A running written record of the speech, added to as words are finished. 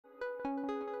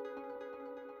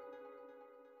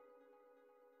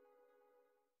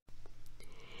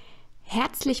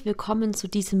Herzlich willkommen zu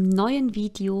diesem neuen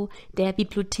Video der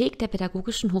Bibliothek der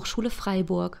Pädagogischen Hochschule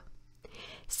Freiburg.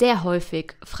 Sehr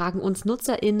häufig fragen uns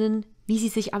NutzerInnen, wie sie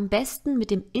sich am besten mit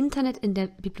dem Internet in der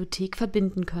Bibliothek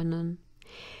verbinden können.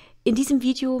 In diesem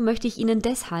Video möchte ich Ihnen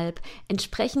deshalb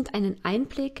entsprechend einen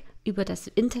Einblick über das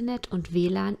Internet und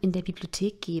WLAN in der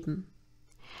Bibliothek geben.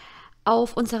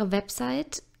 Auf unserer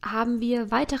Website haben wir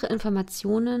weitere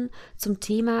Informationen zum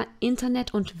Thema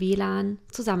Internet und WLAN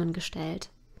zusammengestellt.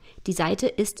 Die Seite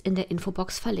ist in der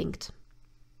Infobox verlinkt.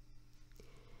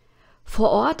 Vor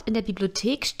Ort in der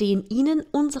Bibliothek stehen Ihnen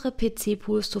unsere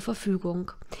PC-Pools zur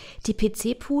Verfügung. Die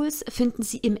PC-Pools finden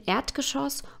Sie im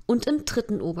Erdgeschoss und im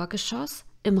 3. Obergeschoss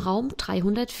im Raum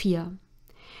 304.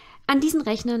 An diesen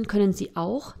Rechnern können Sie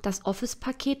auch das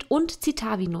Office-Paket und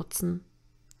Citavi nutzen.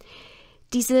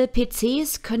 Diese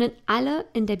PCs können alle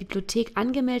in der Bibliothek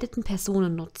angemeldeten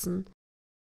Personen nutzen.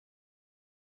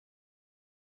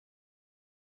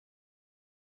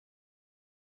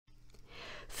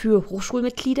 Für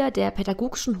Hochschulmitglieder der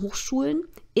Pädagogischen Hochschulen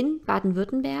in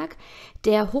Baden-Württemberg,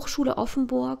 der Hochschule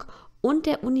Offenburg und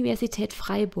der Universität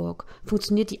Freiburg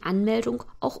funktioniert die Anmeldung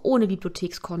auch ohne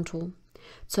Bibliothekskonto.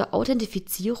 Zur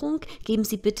Authentifizierung geben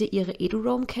Sie bitte Ihre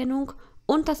eduroam-Kennung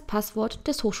und das Passwort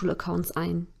des Hochschulaccounts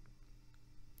ein.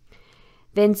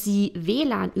 Wenn Sie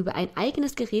WLAN über ein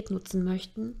eigenes Gerät nutzen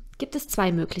möchten, gibt es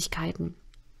zwei Möglichkeiten.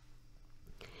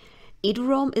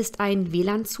 Eduroam ist ein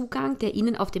WLAN-Zugang, der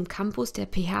Ihnen auf dem Campus der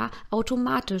PH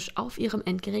automatisch auf Ihrem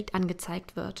Endgerät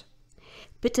angezeigt wird.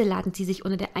 Bitte laden Sie sich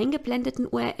unter der eingeblendeten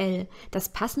URL das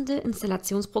passende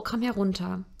Installationsprogramm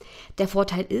herunter. Der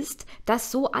Vorteil ist,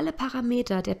 dass so alle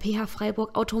Parameter der PH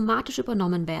Freiburg automatisch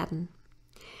übernommen werden.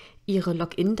 Ihre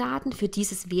Login-Daten für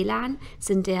dieses WLAN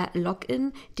sind der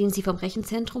Login, den Sie vom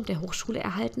Rechenzentrum der Hochschule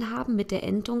erhalten haben mit der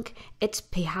Endung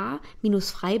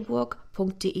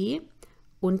 @ph-freiburg.de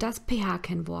und das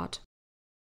PH-Kennwort.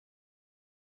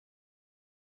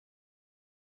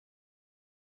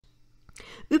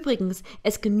 Übrigens,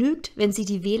 es genügt, wenn Sie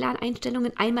die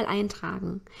WLAN-Einstellungen einmal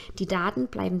eintragen. Die Daten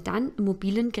bleiben dann im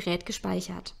mobilen Gerät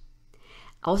gespeichert.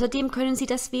 Außerdem können Sie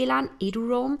das WLAN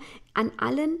eduroam an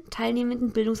allen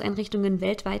teilnehmenden Bildungseinrichtungen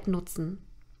weltweit nutzen.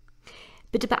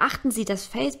 Bitte beachten Sie, dass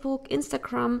Facebook,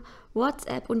 Instagram,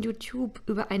 WhatsApp und YouTube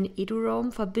über eine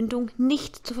eduroam-Verbindung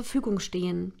nicht zur Verfügung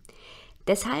stehen.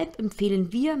 Deshalb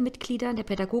empfehlen wir Mitgliedern der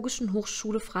Pädagogischen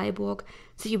Hochschule Freiburg,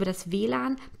 sich über das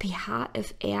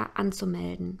wlan-phfr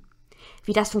anzumelden.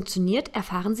 Wie das funktioniert,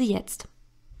 erfahren Sie jetzt.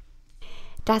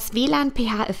 Das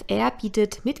wlan-phfr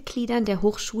bietet Mitgliedern der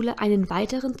Hochschule einen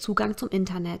weiteren Zugang zum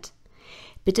Internet.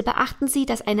 Bitte beachten Sie,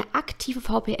 dass eine aktive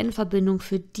VPN-Verbindung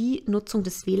für die Nutzung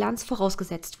des WLANs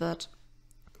vorausgesetzt wird.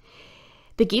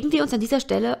 Begeben wir uns an dieser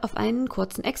Stelle auf einen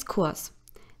kurzen Exkurs.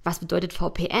 Was bedeutet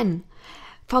VPN?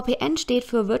 VPN steht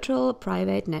für Virtual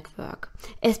Private Network.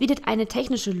 Es bietet eine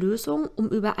technische Lösung, um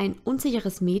über ein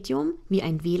unsicheres Medium wie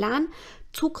ein WLAN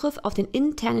Zugriff auf den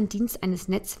internen Dienst eines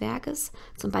Netzwerkes,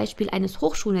 zum Beispiel eines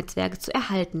Hochschulnetzwerkes, zu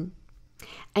erhalten.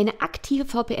 Eine aktive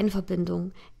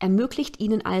VPN-Verbindung ermöglicht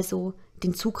Ihnen also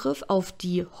den Zugriff auf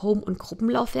die Home- und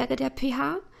Gruppenlaufwerke der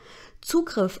PH,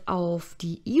 Zugriff auf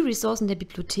die E-Ressourcen der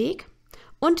Bibliothek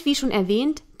und, wie schon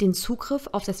erwähnt, den Zugriff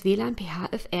auf das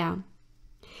wlan-phfr.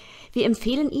 Wir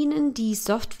empfehlen Ihnen die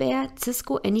Software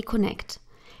Cisco AnyConnect.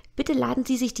 Bitte laden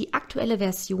Sie sich die aktuelle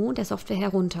Version der Software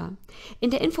herunter. In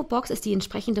der Infobox ist die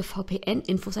entsprechende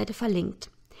VPN-Infoseite verlinkt.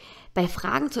 Bei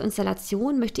Fragen zur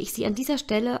Installation möchte ich Sie an dieser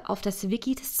Stelle auf das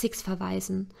Wiki des CIX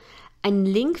verweisen. Einen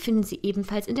Link finden Sie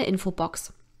ebenfalls in der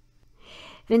Infobox.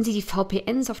 Wenn Sie die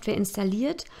VPN-Software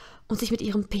installiert und sich mit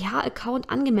Ihrem PH-Account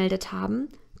angemeldet haben,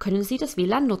 können Sie das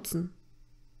WLAN nutzen.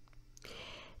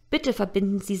 Bitte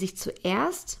verbinden Sie sich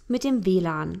zuerst mit dem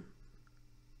WLAN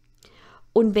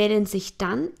und wählen sich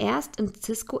dann erst im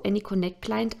Cisco AnyConnect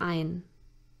Client ein.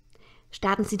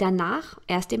 Starten Sie danach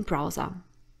erst den Browser.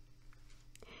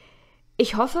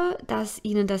 Ich hoffe, dass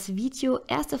Ihnen das Video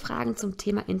erste Fragen zum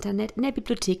Thema Internet in der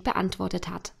Bibliothek beantwortet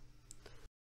hat.